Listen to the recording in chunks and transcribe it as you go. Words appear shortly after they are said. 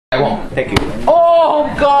I won't. Thank you.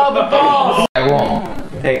 Oh God, the balls! I won't.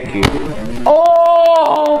 Thank you.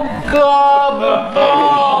 Oh God, the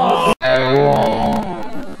balls! I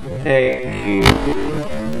won't. Thank you.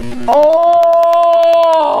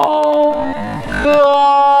 Oh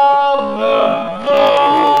God, the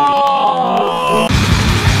balls!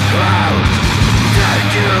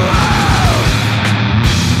 Take you out.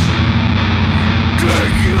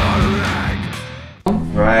 Take you out.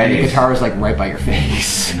 Right. And the guitar is like right by your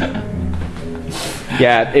face.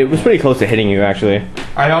 Yeah, it was pretty close to hitting you, actually.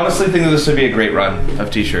 I honestly think that this would be a great run of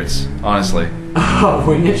t-shirts, honestly. Oh,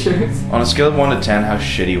 winged shirts? On a scale of 1 to 10, how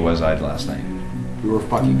shitty was I last night? You were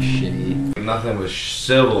fucking shitty. Nothing was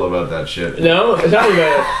civil about that shit. No? It's not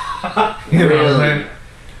even You know what I'm saying?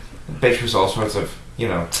 Bitch was all sorts of, you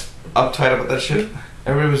know, uptight about that shit.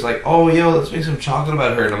 Everybody was like, oh, yo, let's make some chocolate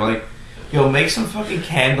about her. And I'm like, yo, make some fucking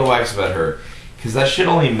candle wax about her. Because that shit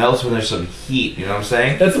only melts when there's some heat, you know what I'm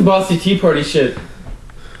saying? That's some bossy tea party shit.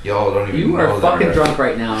 Yo, don't even You are fucking drunk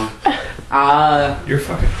right now. You're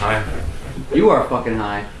fucking high. You are fucking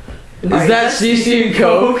high. Is that CC and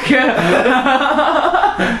Coke?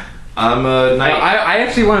 I'm I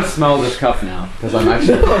actually want to smell this cup now. Because I'm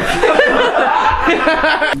actually...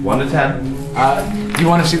 1 to 10. Do you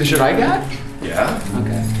want to see the shirt I got? Yeah?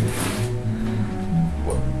 Okay.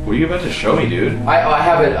 What are you about to show me, dude? I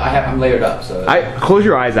have it, I'm layered up, so... Close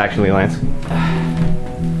your eyes, actually, Lance.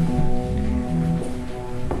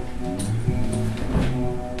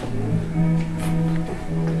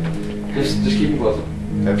 Just keep it close.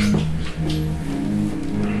 Okay.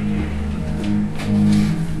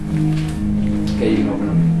 Okay, you can open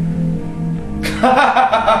them.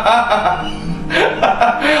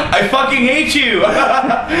 I fucking hate you!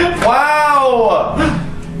 Wow!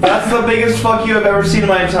 That's the biggest fuck you I've ever seen in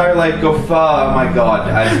my entire life. Go, oh my god.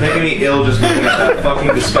 It's making me ill just looking at that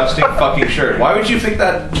fucking disgusting fucking shirt. Why would you pick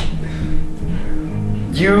that?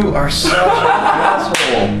 You are such an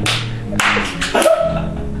asshole.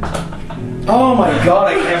 Oh my god,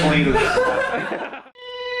 I can't believe this. Thanks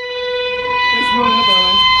for going up,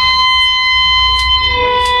 Alex.